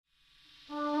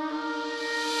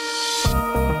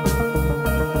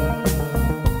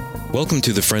Welcome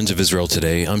to the Friends of Israel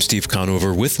Today. I'm Steve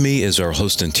Conover. With me is our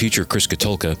host and teacher, Chris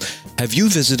Katulka. Have you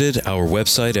visited our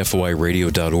website,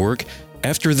 foiradio.org?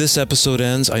 After this episode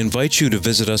ends, I invite you to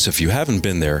visit us if you haven't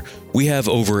been there. We have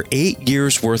over 8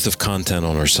 years' worth of content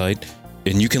on our site,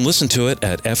 and you can listen to it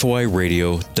at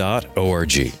foiradio.org.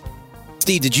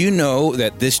 Steve, did you know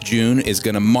that this June is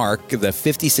going to mark the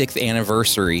 56th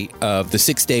anniversary of the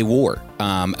Six-Day War,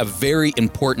 a very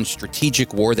important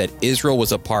strategic war that Israel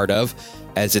was a part of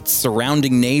as its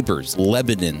surrounding neighbors,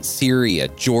 Lebanon, Syria,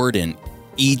 Jordan,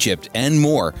 Egypt, and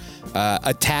more,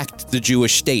 attacked the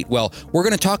Jewish state? Well, we're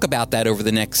going to talk about that over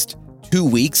the next 2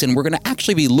 weeks, and we're going to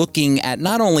actually be looking at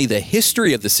not only the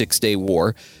history of the Six-Day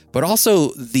War, but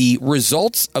also the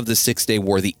results of the Six-Day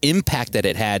War, the impact that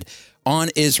it had on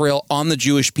Israel, on the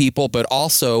Jewish people, but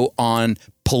also on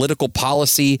political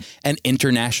policy and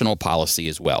international policy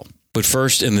as well. But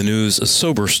first, in the news, a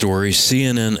sober story.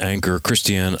 CNN anchor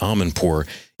Christiane Amanpour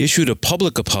issued a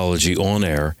public apology on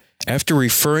air after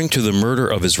referring to the murder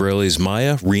of Israelis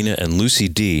Maya, Rina, and Lucy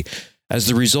D. as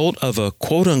the result of a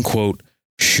quote-unquote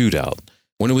shootout,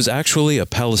 when it was actually a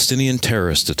Palestinian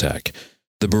terrorist attack.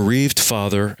 The bereaved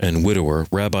father and widower,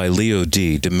 Rabbi Leo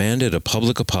D., demanded a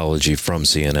public apology from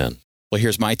CNN. Well,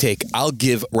 here's my take. I'll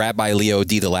give Rabbi Leo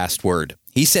D. the last word.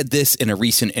 He said this in a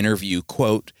recent interview,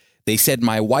 quote, "They said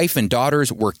my wife and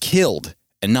daughters were killed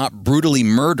and not brutally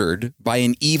murdered by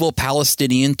an evil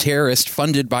Palestinian terrorist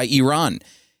funded by Iran.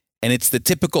 And it's the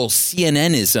typical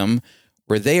CNNism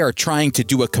where they are trying to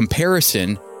do a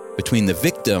comparison between the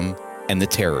victim and the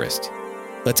terrorist."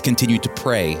 Let's continue to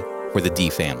pray for the D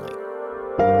family.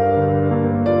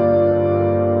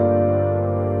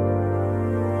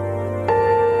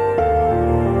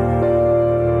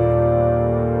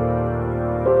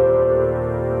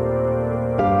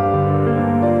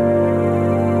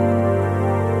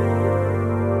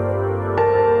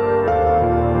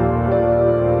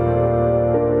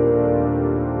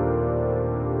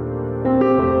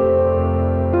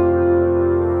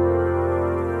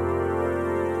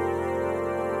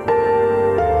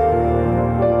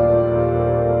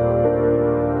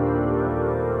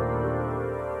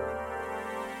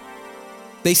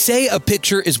 They say a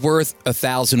picture is worth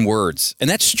 1,000 words, and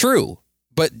that's true.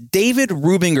 But David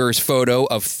Rubinger's photo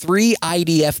of 3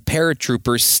 IDF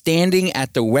paratroopers standing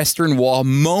at the Western Wall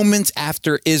moments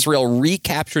after Israel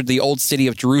recaptured the old city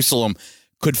of Jerusalem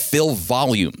could fill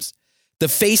volumes. The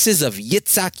faces of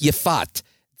Yitzhak Yafat,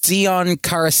 Zion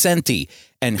Karasenti,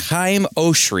 and Chaim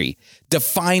Oshri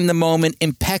define the moment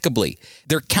impeccably.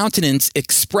 Their countenance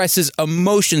expresses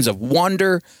emotions of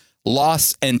wonder,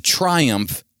 loss, and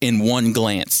triumph in one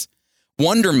glance.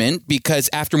 Wonderment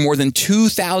because after more than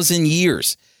 2,000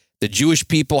 years, the Jewish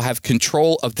people have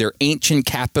control of their ancient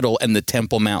capital and the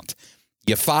Temple Mount.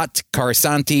 Yafat,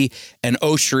 Karasanti, and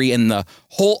Oshri and the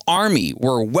whole army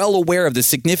were well aware of the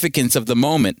significance of the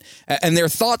moment, and their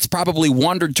thoughts probably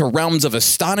wandered to realms of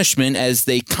astonishment as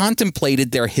they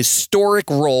contemplated their historic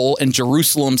role in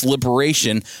Jerusalem's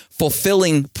liberation,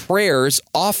 fulfilling prayers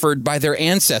offered by their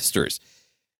ancestors.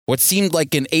 What seemed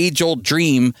like an age-old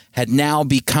dream had now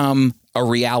become a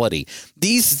reality.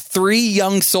 These 3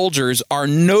 young soldiers are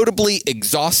notably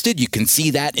exhausted. You can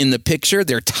see that in the picture.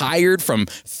 They're tired from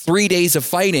 3 days of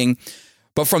fighting.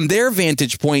 But from their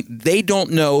vantage point, they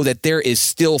don't know that there is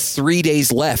still 3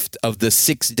 days left of the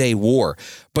 6-day war.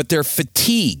 But their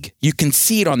fatigue, you can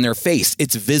see it on their face.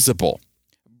 It's visible.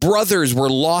 Brothers were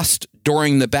lost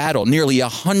during the battle. Nearly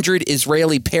 100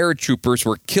 Israeli paratroopers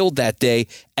were killed that day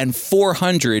and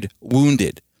 400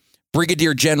 wounded.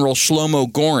 Brigadier General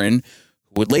Shlomo Goren,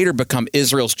 who would later become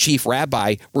Israel's chief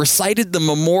rabbi, recited the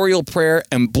memorial prayer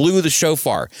and blew the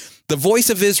shofar. The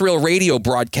Voice of Israel radio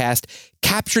broadcast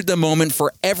captured the moment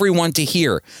for everyone to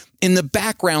hear. In the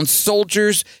background,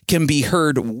 soldiers can be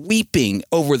heard weeping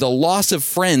over the loss of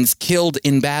friends killed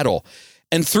in battle.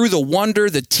 And through the wonder,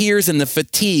 the tears, and the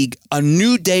fatigue, a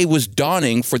new day was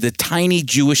dawning for the tiny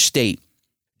Jewish state.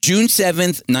 June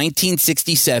 7th,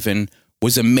 1967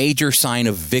 was a major sign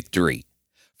of victory.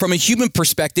 From a human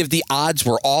perspective, the odds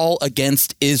were all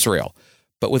against Israel.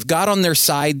 But with God on their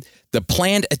side, the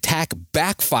planned attack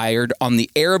backfired on the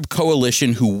Arab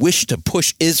coalition who wished to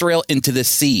push Israel into the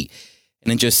sea.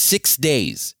 And in just 6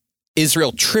 days,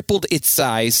 Israel tripled its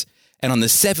size, and on the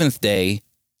 7th day,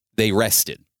 they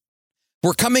rested.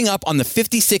 We're coming up on the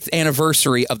 56th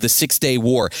anniversary of the Six-Day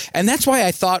War, and that's why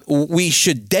I thought we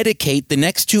should dedicate the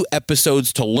next 2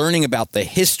 episodes to learning about the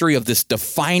history of this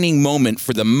defining moment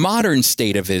for the modern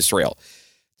state of Israel.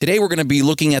 Today, we're going to be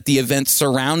looking at the events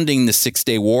surrounding the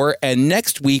Six-Day War, and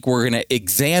next week, we're going to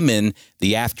examine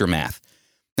the aftermath.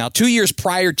 Now, 2 years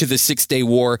prior to the Six-Day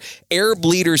War, Arab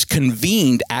leaders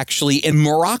convened actually in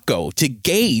Morocco to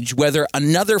gauge whether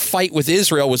another fight with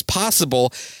Israel was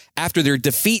possible after their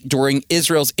defeat during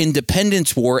Israel's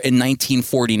independence war in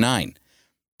 1949.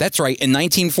 That's right. In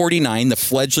 1949, the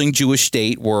fledgling Jewish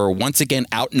state were once again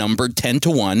outnumbered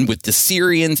 10-1 with the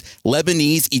Syrians,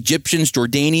 Lebanese, Egyptians,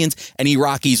 Jordanians, and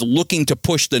Iraqis looking to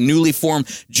push the newly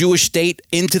formed Jewish state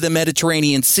into the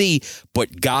Mediterranean Sea.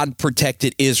 But God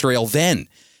protected Israel then.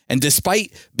 And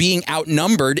despite being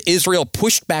outnumbered, Israel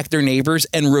pushed back their neighbors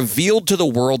and revealed to the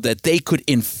world that they could,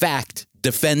 in fact,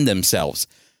 defend themselves.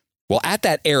 Well, at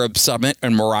that Arab summit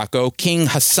in Morocco, King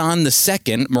Hassan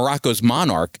II, Morocco's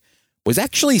monarch, was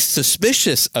actually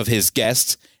suspicious of his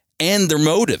guests and their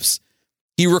motives.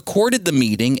 He recorded the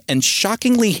meeting and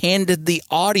shockingly handed the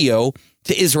audio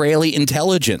to Israeli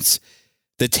intelligence.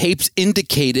 The tapes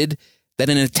indicated that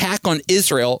an attack on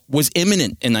Israel was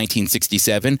imminent in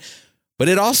 1967, but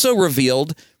it also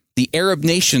revealed the Arab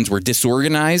nations were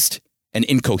disorganized and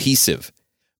incohesive.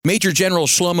 Major General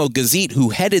Shlomo Gazit, who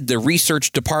headed the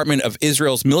research department of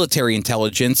Israel's military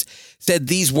intelligence, said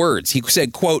these words. He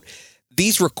said, quote,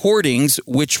 "These recordings,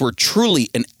 which were truly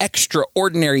an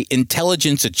extraordinary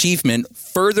intelligence achievement,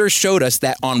 further showed us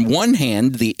that on one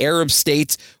hand, the Arab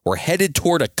states were headed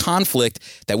toward a conflict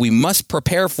that we must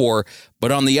prepare for,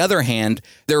 but on the other hand,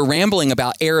 their rambling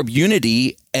about Arab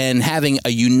unity and having a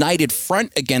united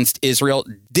front against Israel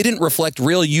didn't reflect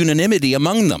real unanimity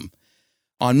among them."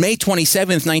 On May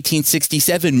 27,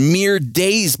 1967, mere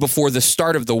days before the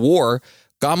start of the war,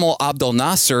 Gamal Abdel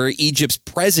Nasser, Egypt's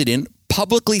president,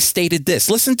 publicly stated this.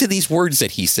 Listen to these words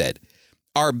that he said.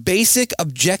 "Our basic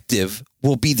objective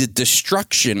will be the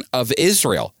destruction of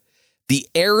Israel. The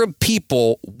Arab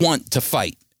people want to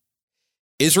fight."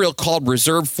 Israel called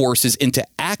reserve forces into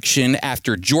action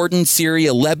after Jordan,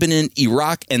 Syria, Lebanon,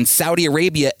 Iraq, and Saudi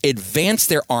Arabia advanced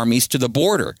their armies to the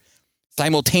border.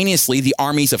 Simultaneously, the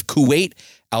armies of Kuwait,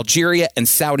 Algeria, and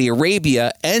Saudi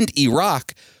Arabia and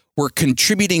Iraq were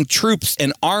contributing troops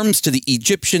and arms to the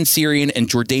Egyptian, Syrian, and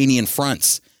Jordanian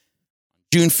fronts.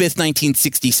 June 5th,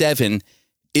 1967,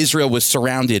 Israel was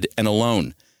surrounded and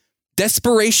alone.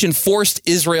 Desperation forced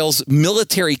Israel's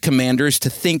military commanders to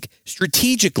think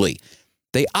strategically.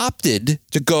 They opted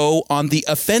to go on the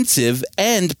offensive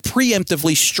and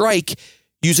preemptively strike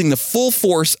using the full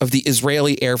force of the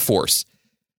Israeli Air Force.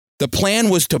 The plan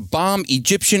was to bomb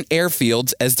Egyptian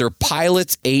airfields as their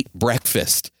pilots ate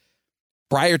breakfast.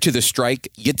 Prior to the strike,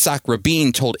 Yitzhak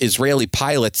Rabin told Israeli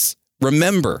pilots,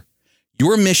 "Remember,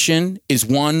 your mission is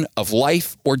one of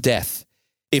life or death.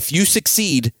 If you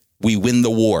succeed, we win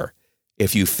the war.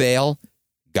 If you fail,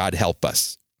 God help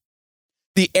us."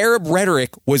 The Arab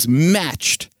rhetoric was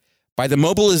matched by the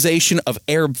mobilization of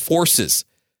Arab forces.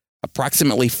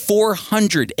 Approximately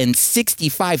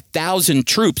 465,000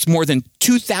 troops, more than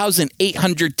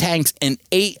 2,800 tanks, and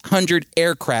 800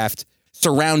 aircraft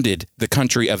surrounded the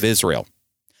country of Israel.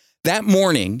 That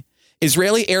morning,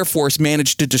 Israeli Air Force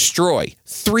managed to destroy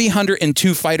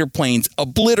 302 fighter planes,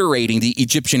 obliterating the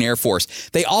Egyptian Air Force.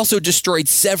 They also destroyed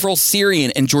several Syrian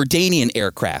and Jordanian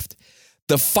aircraft.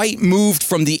 The fight moved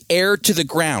from the air to the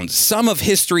ground. Some of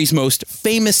history's most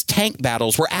famous tank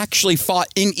battles were actually fought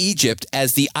in Egypt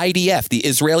as the IDF, the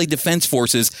Israeli Defense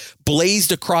Forces,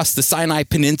 blazed across the Sinai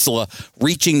Peninsula,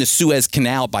 reaching the Suez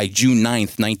Canal by June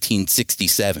 9th,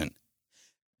 1967.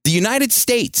 The United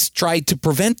States tried to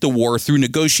prevent the war through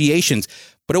negotiations,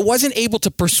 but it wasn't able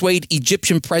to persuade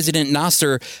Egyptian President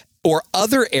Nasser or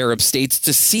other Arab states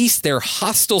to cease their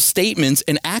hostile statements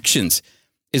and actions.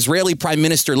 Israeli Prime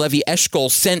Minister Levi Eshkol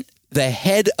sent the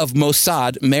head of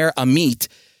Mossad, Meir Amit,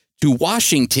 to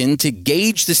Washington to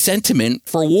gauge the sentiment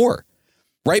for war.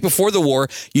 Right before the war,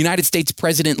 United States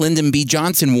President Lyndon B.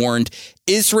 Johnson warned,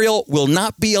 Israel will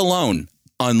not be alone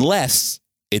unless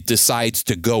it decides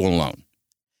to go alone.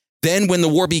 Then when the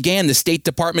war began, the State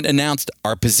Department announced,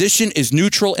 our position is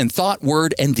neutral in thought,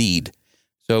 word, and deed.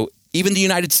 So even the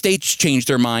United States changed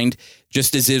their mind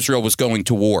just as Israel was going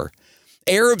to war.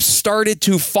 Arabs started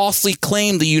to falsely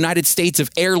claim the United States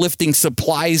of airlifting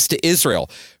supplies to Israel.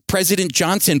 President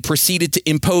Johnson proceeded to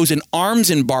impose an arms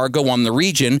embargo on the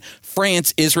region.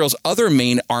 France, Israel's other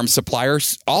main arms supplier,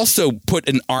 also put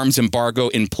an arms embargo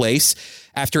in place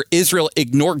after Israel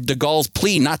ignored de Gaulle's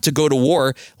plea not to go to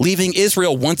war, leaving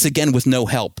Israel once again with no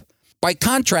help. By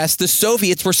contrast, the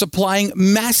Soviets were supplying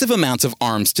massive amounts of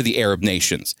arms to the Arab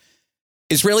nations.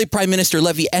 Israeli Prime Minister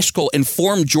Levi Eshkol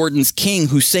informed Jordan's King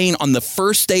Hussein on the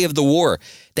first day of the war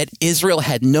that Israel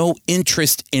had no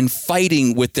interest in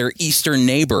fighting with their eastern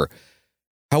neighbor.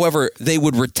 However, they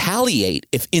would retaliate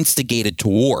if instigated to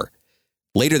war.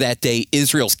 Later that day,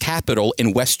 Israel's capital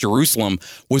in West Jerusalem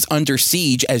was under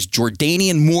siege as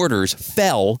Jordanian mortars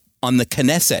fell on the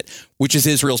Knesset, which is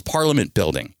Israel's parliament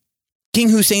building. King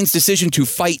Hussein's decision to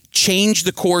fight changed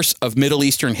the course of Middle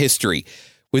Eastern history.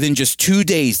 Within just 2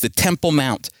 days, the Temple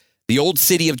Mount, the old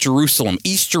city of Jerusalem,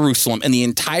 East Jerusalem, and the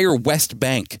entire West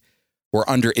Bank were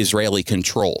under Israeli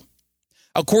control.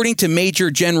 According to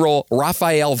Major General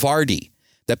Raphael Vardi,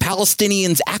 the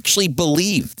Palestinians actually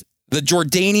believed the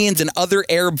Jordanians and other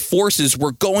Arab forces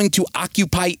were going to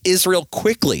occupy Israel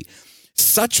quickly.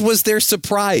 Such was their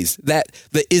surprise that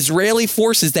the Israeli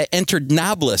forces that entered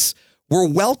Nablus were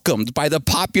welcomed by the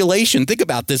population. Think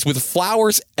about this, with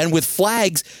flowers and with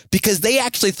flags, because they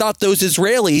actually thought those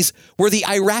Israelis were the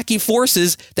Iraqi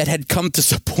forces that had come to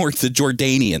support the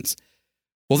Jordanians.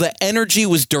 Well, the energy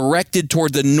was directed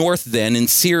toward the north then in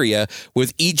Syria,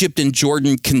 with Egypt and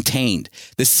Jordan contained.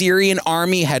 The Syrian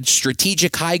army had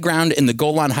strategic high ground in the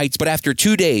Golan Heights, but after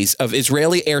 2 days of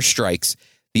Israeli airstrikes,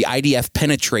 the IDF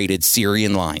penetrated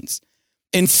Syrian lines.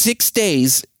 In 6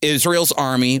 days, Israel's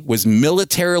army was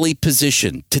militarily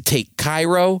positioned to take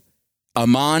Cairo,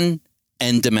 Amman,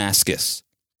 and Damascus.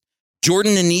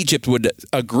 Jordan and Egypt would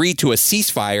agree to a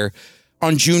ceasefire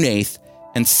on June 8th,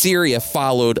 and Syria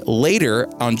followed later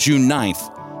on June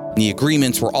 9th. The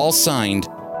agreements were all signed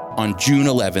on June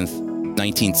 11th,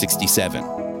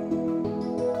 1967.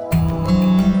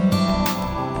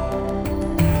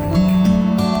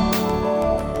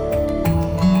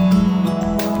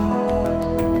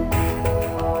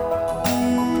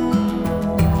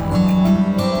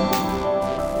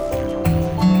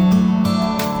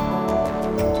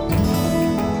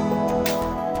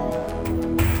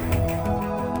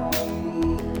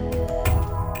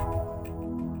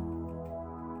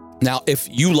 Now, if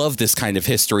you love this kind of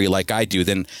history like I do,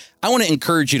 then I want to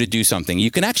encourage you to do something. You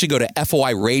can actually go to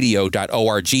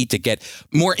foiradio.org to get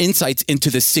more insights into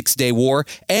the 6-Day War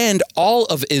and all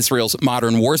of Israel's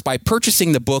modern wars by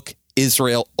purchasing the book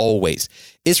Israel Always.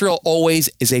 Israel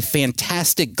Always is a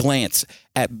fantastic glance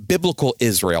at biblical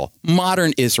Israel,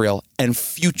 modern Israel, and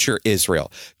future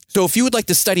Israel. So if you would like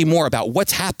to study more about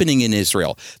what's happening in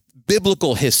Israel,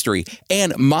 biblical history,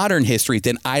 and modern history,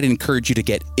 then I'd encourage you to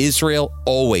get Israel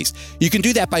Always. You can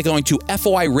do that by going to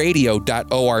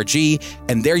foiradio.org,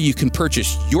 and there you can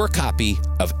purchase your copy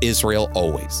of Israel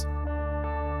Always.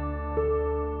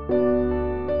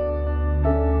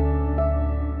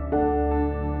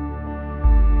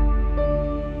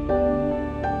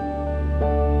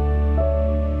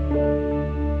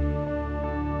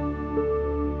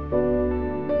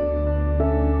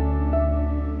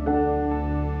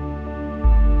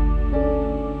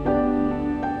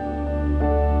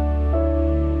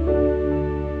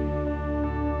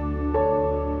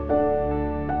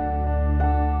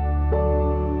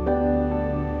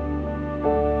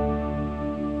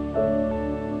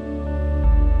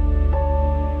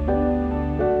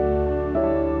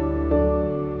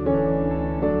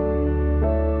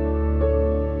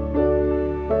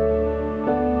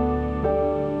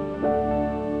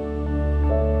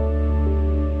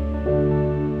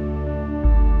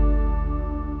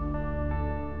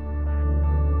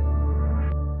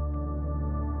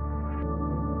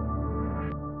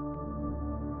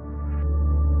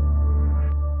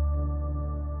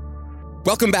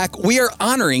 Welcome back. We are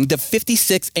honoring the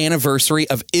 56th anniversary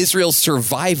of Israel's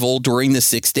survival during the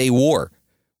 6-Day War.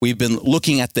 We've been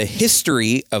looking at the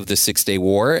history of the 6-Day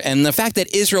War, and the fact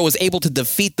that Israel was able to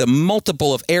defeat the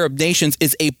multiple of Arab nations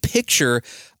is a picture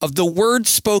of the words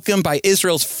spoken by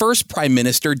Israel's first prime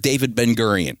minister, David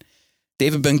Ben-Gurion.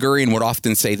 David Ben-Gurion would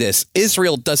often say this: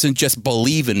 Israel doesn't just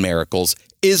believe in miracles,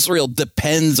 Israel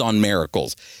depends on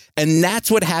miracles. And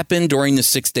that's what happened during the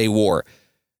 6-Day War.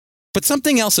 But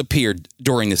something else appeared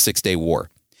during the 6-Day War.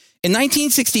 In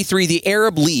 1963, the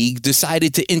Arab League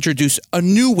decided to introduce a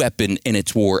new weapon in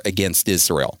its war against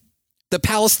Israel: the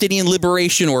Palestinian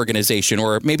Liberation Organization,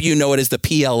 or maybe you know it as the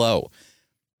PLO.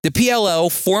 The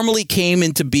PLO formally came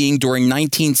into being during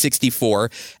 1964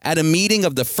 at a meeting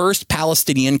of the First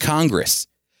Palestinian Congress.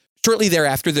 Shortly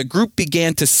thereafter, the group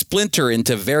began to splinter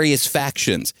into various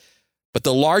factions, but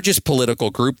the largest political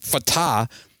group, Fatah,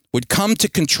 would come to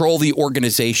control the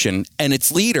organization, and its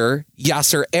leader,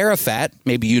 Yasser Arafat,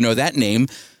 maybe you know that name,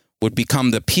 would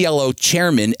become the PLO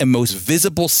chairman and most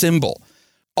visible symbol.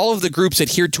 All of the groups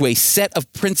adhered to a set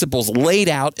of principles laid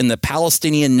out in the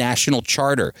Palestinian National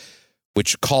Charter,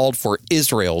 which called for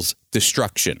Israel's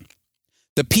destruction.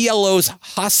 The PLO's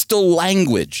hostile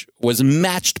language was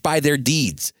matched by their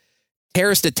deeds.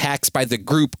 Terrorist attacks by the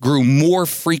group grew more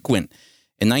frequent.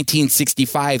 In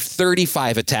 1965,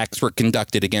 35 attacks were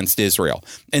conducted against Israel.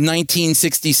 In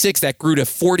 1966, that grew to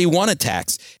 41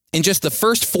 attacks. In just the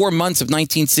first 4 months of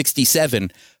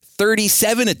 1967,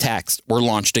 37 attacks were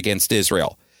launched against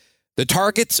Israel. The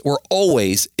targets were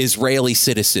always Israeli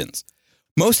citizens.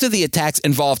 Most of the attacks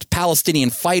involved Palestinian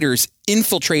fighters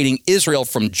infiltrating Israel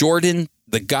from Jordan,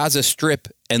 the Gaza Strip,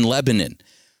 and Lebanon.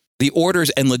 The orders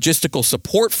and logistical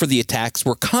support for the attacks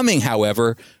were coming,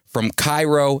 however, from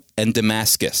Cairo and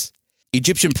Damascus.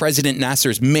 Egyptian President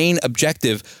Nasser's main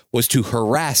objective was to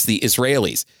harass the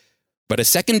Israelis, but a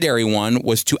secondary one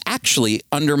was to actually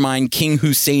undermine King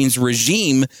Hussein's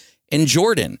regime in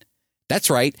Jordan. That's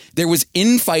right, there was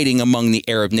infighting among the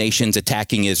Arab nations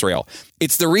attacking Israel.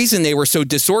 It's the reason they were so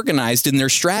disorganized in their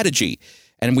strategy.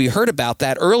 And we heard about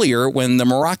that earlier when the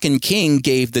Moroccan king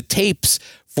gave the tapes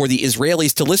for the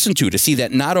Israelis to listen to see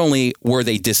that not only were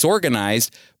they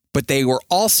disorganized, but they were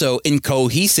also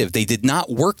incohesive. They did not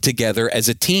work together as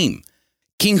a team.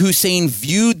 King Hussein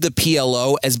viewed the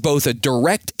PLO as both a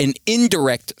direct and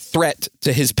indirect threat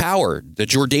to his power. The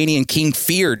Jordanian king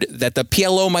feared that the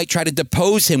PLO might try to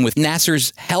depose him with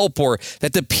Nasser's help, or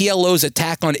that the PLO's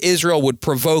attack on Israel would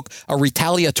provoke a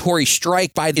retaliatory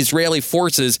strike by Israeli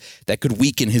forces that could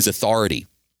weaken his authority.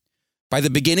 By the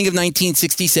beginning of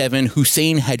 1967,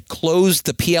 Hussein had closed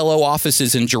the PLO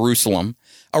offices in Jerusalem,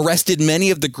 arrested many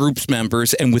of the group's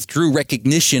members, and withdrew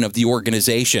recognition of the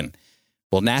organization.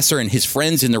 Well, Nasser and his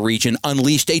friends in the region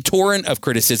unleashed a torrent of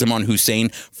criticism on Hussein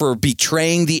for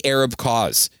betraying the Arab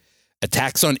cause.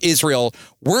 Attacks on Israel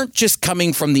weren't just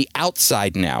coming from the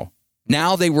outside now.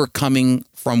 Now they were coming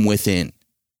from within.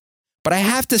 But I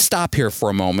have to stop here for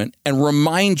a moment and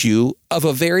remind you of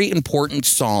a very important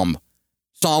psalm,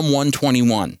 Psalm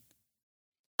 121.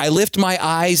 I lift my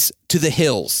eyes to the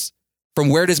hills. From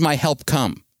where does my help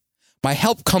come? My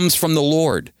help comes from the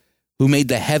Lord, who made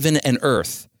the heaven and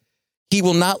earth. He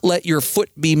will not let your foot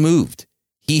be moved.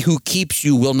 He who keeps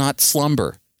you will not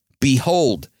slumber.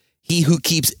 Behold, he who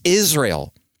keeps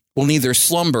Israel will neither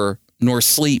slumber nor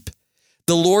sleep.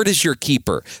 The Lord is your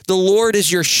keeper. The Lord is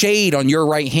your shade on your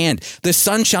right hand. The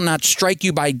sun shall not strike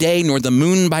you by day, nor the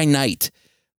moon by night.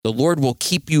 The Lord will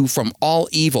keep you from all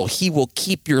evil. He will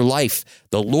keep your life.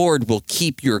 The Lord will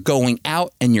keep your going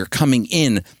out and your coming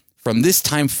in from this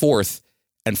time forth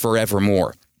and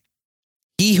forevermore.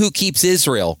 He who keeps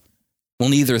Israel will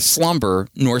neither slumber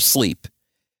nor sleep.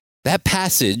 That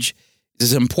passage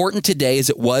is as important today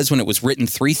as it was when it was written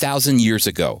 3,000 years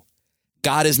ago.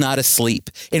 God is not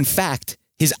asleep. In fact,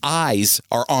 his eyes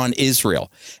are on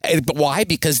Israel. But why?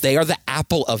 Because they are the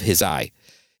apple of his eye.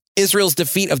 Israel's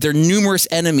defeat of their numerous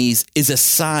enemies is a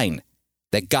sign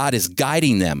that God is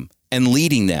guiding them and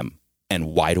leading them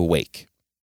and wide awake.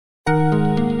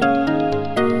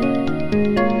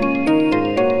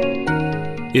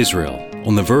 Israel.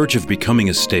 On the verge of becoming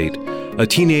a state, a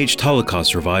teenage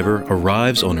Holocaust survivor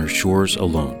arrives on her shores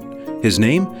alone. His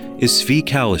name is Zvi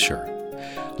Kalisher.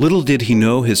 Little did he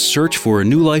know his search for a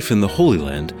new life in the Holy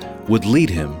Land would lead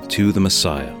him to the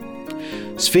Messiah.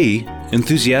 Zvi,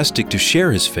 enthusiastic to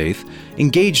share his faith,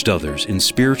 engaged others in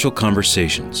spiritual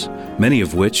conversations, many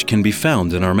of which can be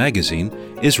found in our magazine,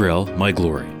 Israel, My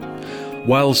Glory.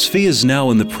 While Zvi is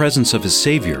now in the presence of his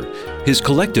Savior, his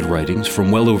collected writings from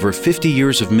well over 50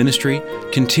 years of ministry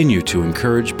continue to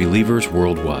encourage believers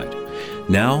worldwide.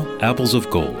 Now, Apples of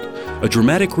Gold, a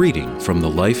dramatic reading from the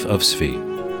life of Zvi.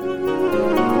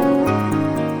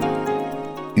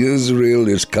 Israel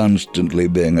is constantly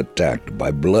being attacked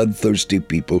by bloodthirsty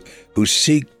people who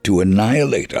seek to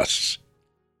annihilate us.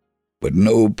 But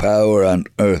no power on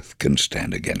earth can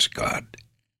stand against God.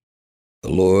 The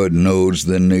Lord knows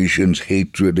the nation's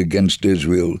hatred against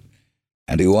Israel,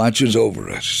 and he watches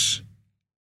over us.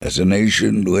 As a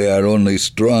nation, we are only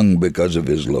strong because of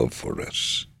his love for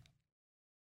us.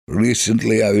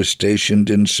 Recently, I was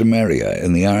stationed in Samaria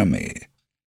in the army,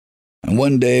 and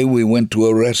one day we went to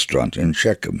a restaurant in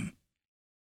Shechem,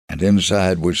 and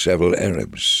inside were several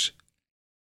Arabs.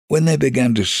 When they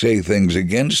began to say things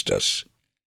against us,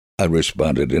 I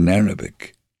responded in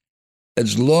Arabic.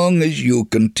 As long as you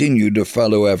continue to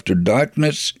follow after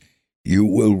darkness, you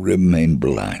will remain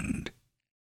blind.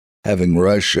 Having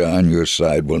Russia on your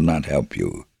side will not help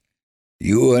you.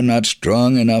 You are not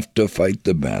strong enough to fight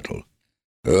the battle.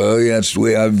 Oh, yes,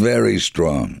 we are very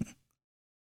strong.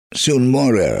 Soon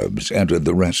more Arabs entered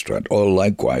the restaurant, all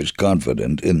likewise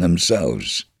confident in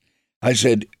themselves. I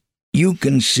said, "You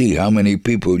can see how many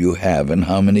people you have and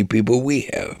how many people we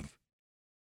have.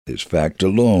 This fact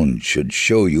alone should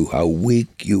show you how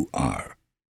weak you are."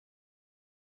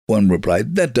 One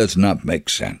replied, "That does not make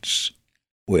sense.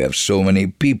 We have so many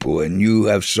people and you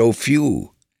have so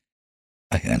few."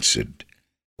 I answered,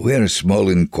 "We are small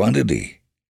in quantity,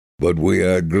 but we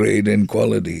are great in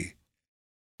quality.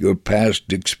 Your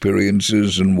past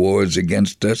experiences and wars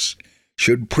against us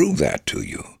should prove that to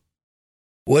you.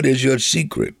 What is your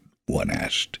secret? One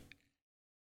asked.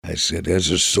 I said, as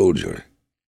a soldier,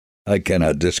 I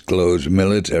cannot disclose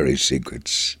military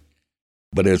secrets.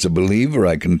 But as a believer,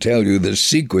 I can tell you the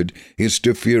secret is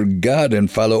to fear God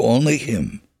and follow only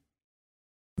Him.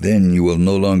 Then you will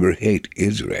no longer hate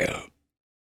Israel.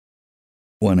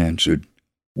 One answered,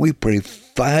 we pray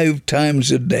 5 times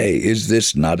a day. Is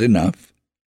this not enough?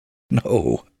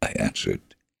 No, I answered.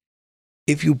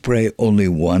 If you pray only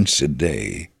once a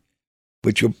day,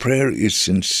 but your prayer is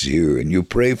sincere and you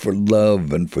pray for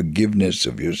love and forgiveness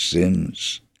of your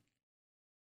sins,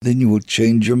 then you will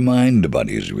change your mind about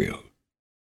Israel.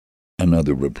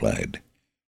 Another replied,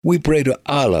 we pray to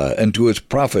Allah and to His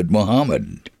prophet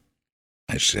Muhammad.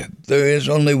 I said, there is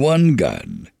only one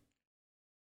God.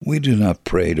 We do not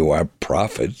pray to our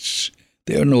prophets.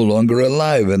 They are no longer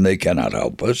alive and they cannot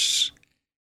help us.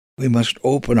 We must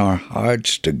open our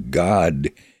hearts to God.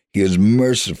 He is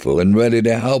merciful and ready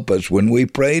to help us when we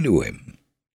pray to Him.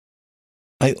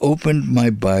 I opened my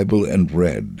Bible and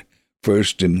read,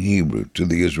 first in Hebrew to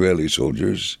the Israeli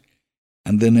soldiers,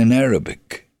 and then in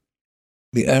Arabic.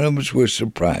 The Arabs were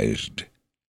surprised,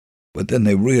 but then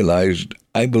they realized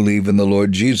I believe in the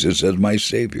Lord Jesus as my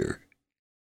Savior.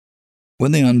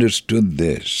 When they understood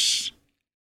this,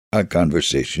 our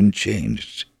conversation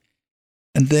changed,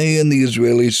 and they and the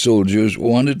Israeli soldiers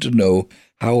wanted to know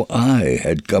how I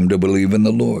had come to believe in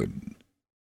the Lord.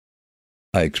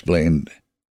 I explained,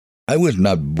 I was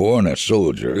not born a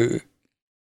soldier.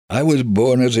 I was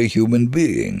born as a human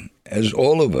being, as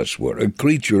all of us were, a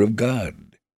creature of God.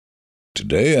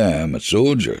 Today I am a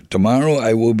soldier. Tomorrow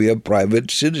I will be a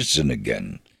private citizen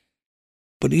again.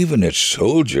 But even as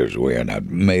soldiers, we are not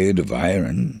made of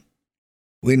iron.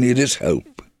 We need His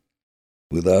help.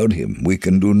 Without Him, we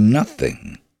can do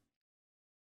nothing.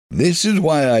 This is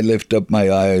why I lift up my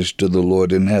eyes to the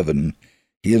Lord in heaven.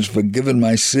 He has forgiven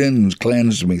my sins,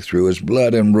 cleansed me through His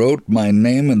blood, and wrote my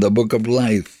name in the book of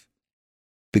life.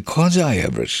 Because I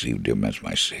have received Him as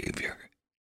my Savior,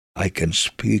 I can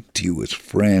speak to you as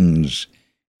friends,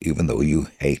 even though you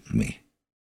hate me.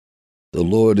 The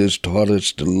Lord has taught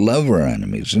us to love our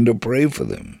enemies and to pray for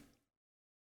them.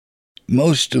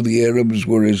 Most of the Arabs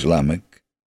were Islamic,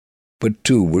 but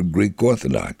 2 were Greek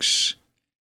Orthodox.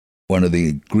 One of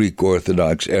the Greek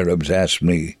Orthodox Arabs asked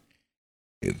me,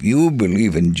 if you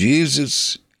believe in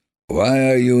Jesus, why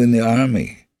are you in the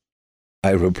army? I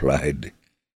replied,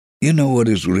 you know what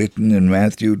is written in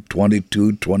Matthew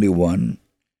 22:21?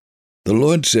 The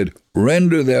Lord said,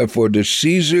 render therefore to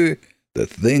Caesar the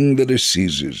thing that is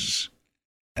Caesar's,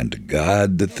 and to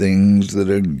God the things that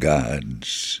are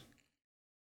God's.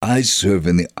 I serve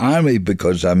in the army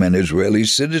because I'm an Israeli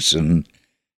citizen,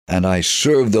 and I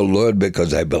serve the Lord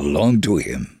because I belong to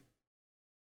Him.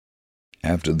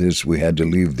 After this, we had to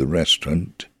leave the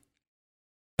restaurant.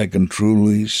 I can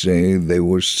truly say they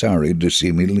were sorry to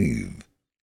see me leave.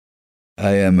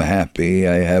 I am happy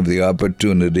I have the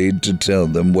opportunity to tell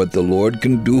them what the Lord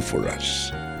can do for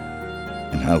us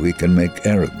and how He can make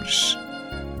Arabs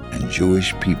and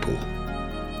Jewish people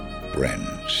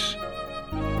friends.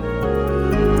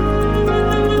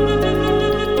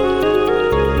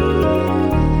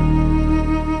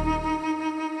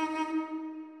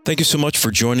 Thank you so much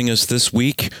for joining us this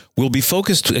week. We'll be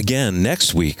focused again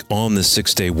next week on the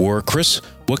 6-Day War. Chris,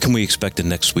 what can we expect in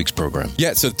next week's program?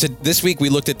 Yeah, so this week we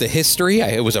looked at the history.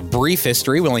 It was a brief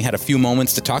history. We only had a few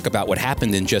moments to talk about what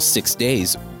happened in just 6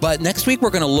 days. But next week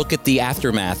we're going to look at the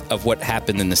aftermath of what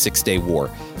happened in the 6-Day War.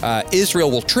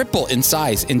 Israel will triple in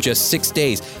size in just 6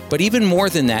 days. But even more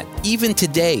than that, even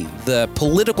today, the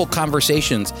political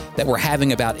conversations that we're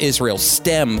having about Israel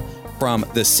stem from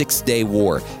the 6-Day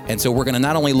War. And so we're going to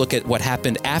not only look at what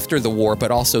happened after the war,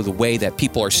 but also the way that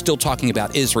people are still talking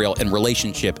about Israel in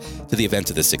relationship to the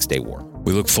events of the 6-Day War.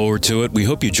 We look forward to it. We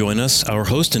hope you join us. Our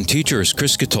host and teacher is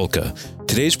Chris Katulka.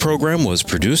 Today's program was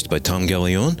produced by Tom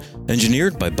Gallione,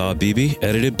 engineered by Bob Beebe,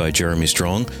 edited by Jeremy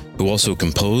Strong, who also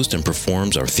composed and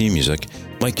performs our theme music.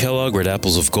 Mike Kellogg read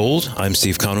Apples of Gold. I'm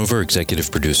Steve Conover,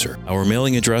 executive producer. Our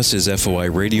mailing address is FOI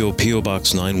Radio, P.O.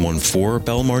 Box 914,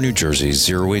 Belmar, New Jersey,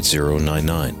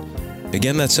 08099.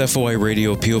 Again, that's FOI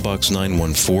Radio, P.O. Box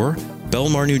 914,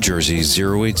 Belmar, New Jersey,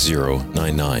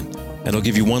 08099. And I'll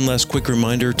give you one last quick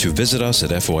reminder to visit us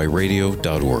at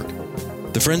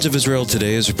foiradio.org. The Friends of Israel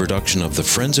Today is a production of the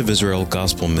Friends of Israel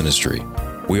Gospel Ministry.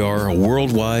 We are a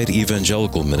worldwide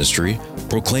evangelical ministry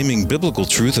proclaiming biblical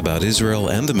truth about Israel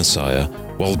and the Messiah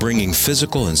while bringing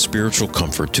physical and spiritual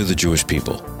comfort to the Jewish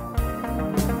people.